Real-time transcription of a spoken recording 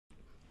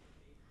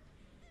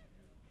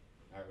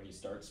we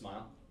start?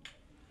 Smile.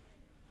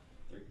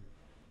 Three.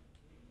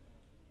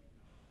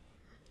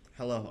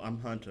 Hello,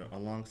 I'm Hunter,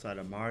 alongside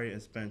Amari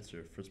and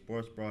Spencer for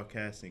Sports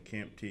Broadcasting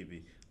Camp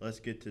TV. Let's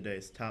get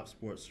today's top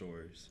sports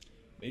stories.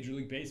 Major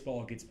League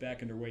Baseball gets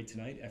back underway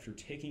tonight after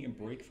taking a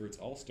break for its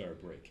All-Star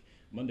break.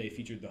 Monday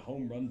featured the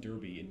Home Run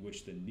Derby, in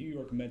which the New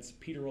York Mets'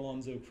 Peter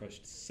Alonso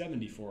crushed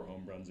 74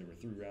 home runs over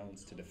 3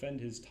 rounds to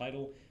defend his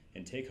title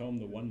and take home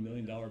the $1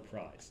 million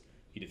prize.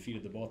 He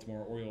defeated the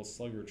Baltimore Orioles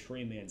slugger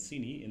Trey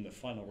Mancini in the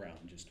final round,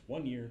 just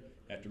 1 year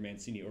after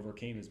Mancini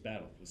overcame his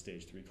battle with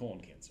stage 3 colon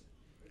cancer.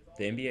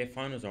 The NBA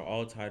Finals are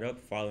all tied up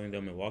following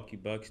the Milwaukee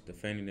Bucks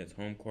defending its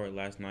home court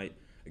last night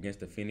against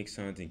the Phoenix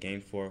Suns in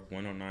Game 4,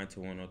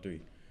 109-103.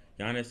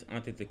 Giannis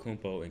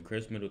Antetokounmpo and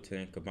Chris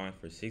Middleton combined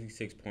for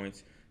 66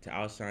 points to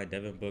outshine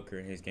Devin Booker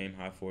in his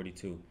game-high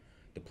 42.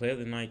 The play of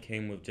the night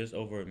came with just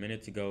over a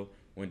minute to go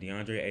when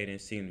DeAndre Ayton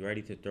seemed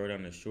ready to throw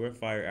down a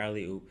surefire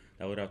alley-oop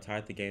that would have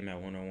tied the game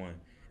at 101.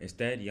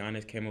 Instead,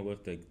 Giannis came up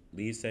with the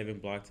lead-saving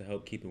block to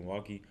help keep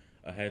Milwaukee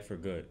ahead for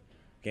good.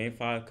 Game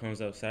 5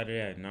 comes up Saturday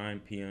at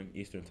 9 p.m.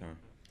 Eastern Time.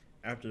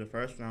 After the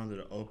first round of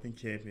the Open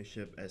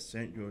Championship at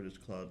St. George's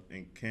Club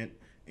in Kent,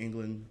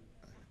 England,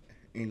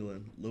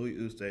 Louis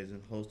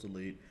Oosthuizen holds the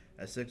lead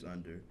at 6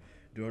 under.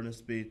 Jordan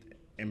Spieth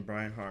and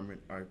Brian Harman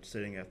are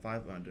sitting at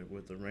 5 under,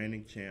 with the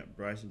reigning champ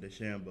Bryson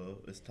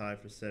DeChambeau is tied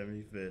for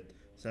 75th,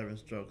 7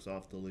 strokes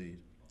off the lead.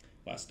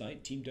 Last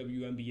night, Team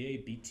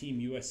WNBA beat Team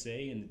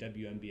USA in the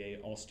WNBA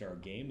All-Star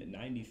Game at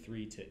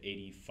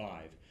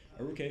 93-85.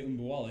 Aruke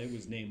Umbuale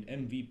was named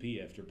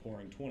MVP after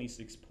pouring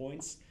 26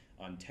 points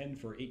on 10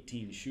 for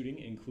 18 shooting,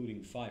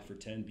 including 5 for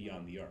 10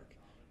 beyond the arc.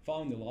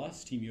 Following the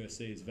loss, Team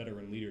USA's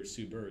veteran leader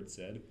Sue Bird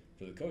said,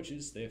 "For the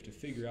coaches, they have to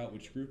figure out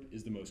which group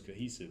is the most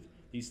cohesive.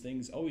 These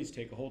things always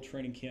take a whole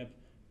training camp,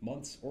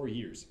 months or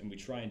years, and we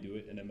try and do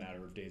it in a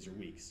matter of days or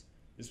weeks.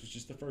 This was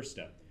just the first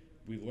step.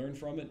 We learn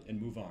from it and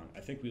move on.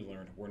 I think we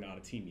learned we're not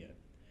a team yet."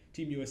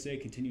 Team USA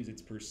continues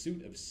its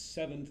pursuit of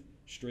 7th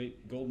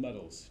straight gold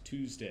medals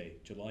Tuesday,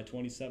 July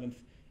 27th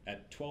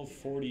at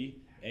 12:40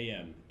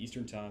 a.m.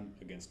 Eastern Time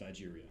against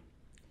Nigeria.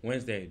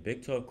 Wednesday,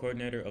 Big 12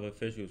 Coordinator of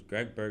Officials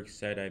Greg Burks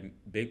said at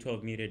Big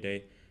 12 Media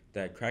Day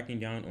that cracking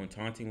down on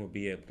taunting will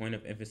be a point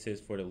of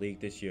emphasis for the league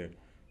this year.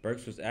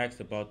 Burks was asked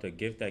about the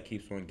gift that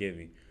keeps on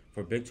giving.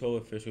 For Big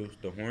 12 officials,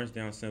 the horns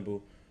down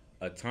symbol,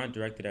 a taunt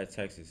directed at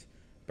Texas.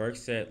 Burks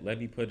said, "Let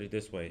me put it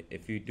this way.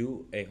 If you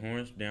do a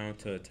horns down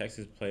to a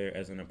Texas player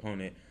as an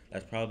opponent,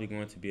 that's probably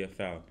going to be a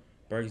foul."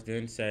 Burks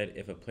then said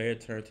if a player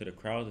turned to the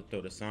crowd to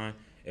throw the sign,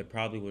 it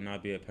probably would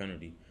not be a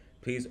penalty.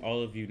 "Please,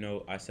 all of you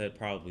know I said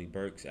probably,"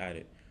 Burks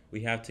added.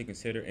 "We have to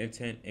consider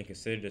intent and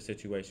consider the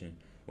situation.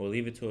 We'll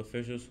leave it to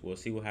officials. We'll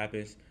see what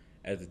happens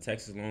as the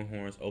Texas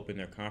Longhorns open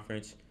their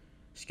conference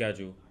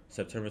schedule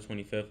September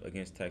 25th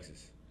against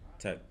Texas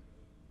Tech."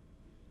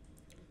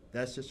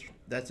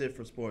 That's it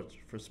for sports.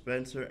 For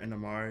Spencer and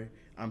Amari,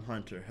 I'm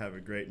Hunter. Have a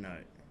great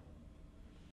night.